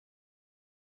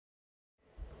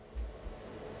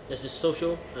This is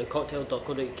social and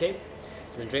cocktail.co.uk, and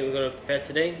the drink we're going to prepare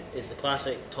today is the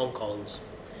classic Tom Collins.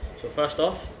 So first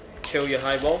off, chill your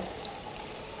highball.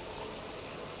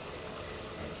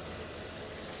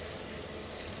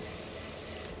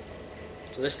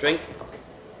 So this drink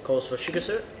calls for sugar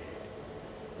syrup,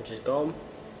 which is gum,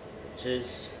 which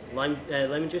is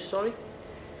lemon juice, sorry,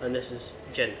 and this is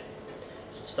gin.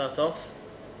 So to start off,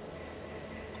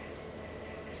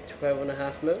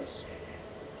 12.5 mils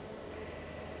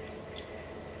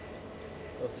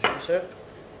of the sugar syrup.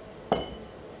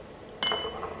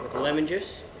 With the lemon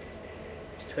juice,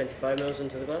 it's 25 mils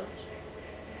into the glass.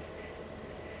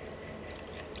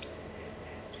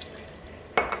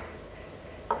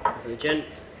 And for the gin,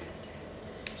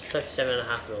 it's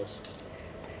 37.5 mils.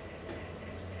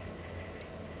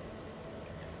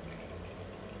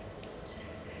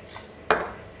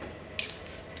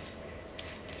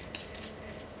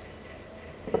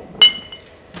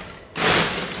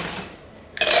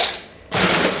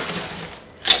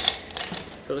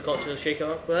 Fill the cocktail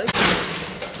shaker up with ice.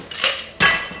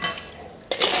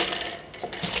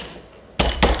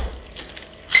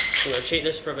 I'm going to shake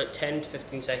this for about 10 to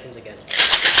 15 seconds again.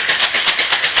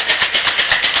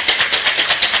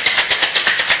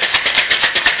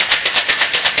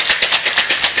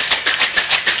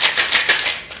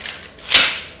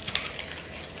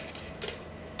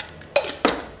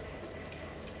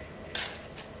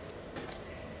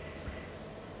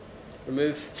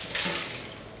 Remove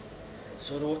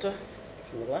soda water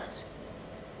from the glass.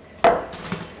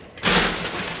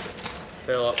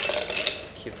 Fill up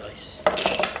cubed ice.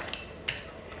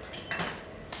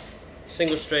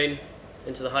 Single strain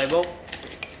into the highball.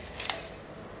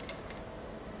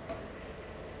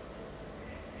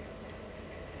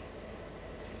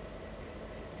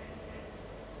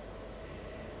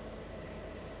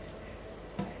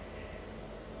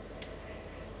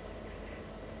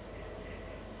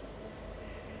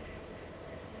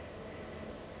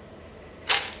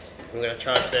 I'm going to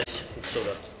charge this with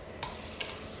soda.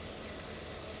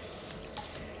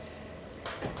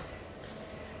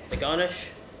 The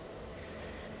garnish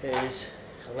is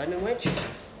a lemon wedge.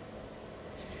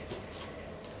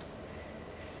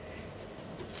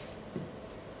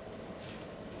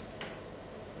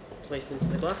 Placed into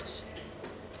the glass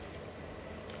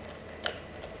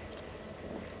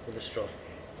with a straw.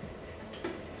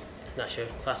 And that's your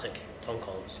classic Tom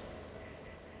Collins.